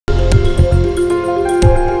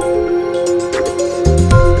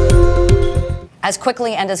As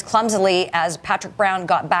quickly and as clumsily as Patrick Brown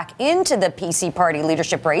got back into the PC party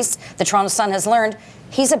leadership race, the Toronto Sun has learned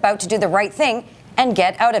he's about to do the right thing and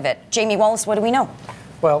get out of it. Jamie Wallace, what do we know?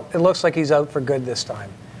 Well, it looks like he's out for good this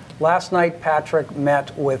time. Last night, Patrick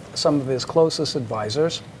met with some of his closest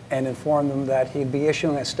advisors and informed them that he'd be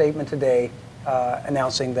issuing a statement today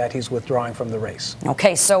announcing that he's withdrawing from the race.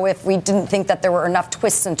 Okay, so if we didn't think that there were enough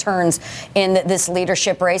twists and turns in this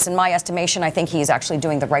leadership race, in my estimation, I think he's actually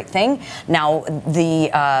doing the right thing. Now,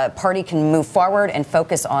 the party can move forward and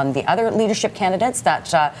focus on the other leadership candidates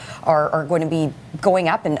that are going to be going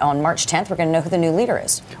up, and on March 10th, we're going to know who the new leader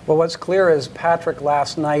is. Well, what's clear is Patrick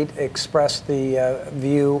last night expressed the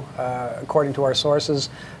view, according to our sources,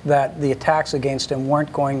 that the attacks against him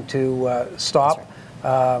weren't going to stop.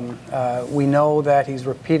 We know that he's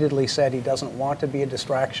repeatedly said he doesn't want to be a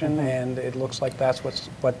distraction, and it looks like that's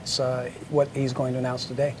what he's going to announce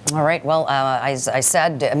today. All right. Well, as I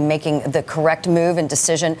said, making the correct move and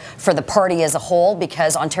decision for the party as a whole,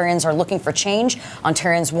 because Ontarians are looking for change.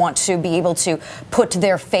 Ontarians want to be able to put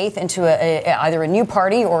their faith into either a new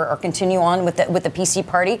party or continue on with the PC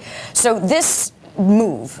party. So this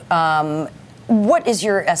move, what is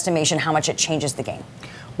your estimation how much it changes the game?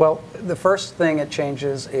 Well, the first thing it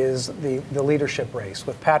changes is the leadership race.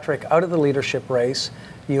 With Patrick out of the leadership race,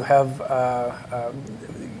 you have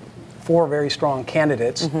four very strong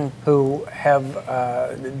candidates who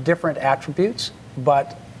have different attributes,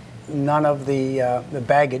 but none of the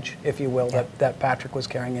baggage, if you will, that Patrick was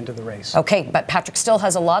carrying into the race. Okay, but Patrick still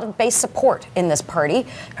has a lot of base support in this party.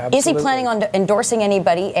 Absolutely. Is he planning on endorsing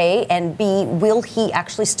anybody, A, and B, will he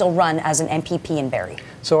actually still run as an MPP in Barrie?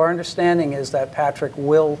 So our understanding is that Patrick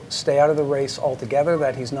will stay out of the race altogether,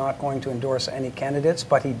 that he's not going to endorse any candidates,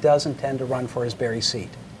 but he does intend to run for his Barrie seat.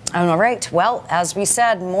 All right. Well, as we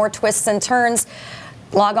said, more twists and turns.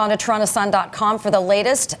 Log on to TorontoSun.com for the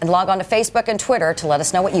latest, and log on to Facebook and Twitter to let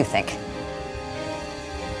us know what you think.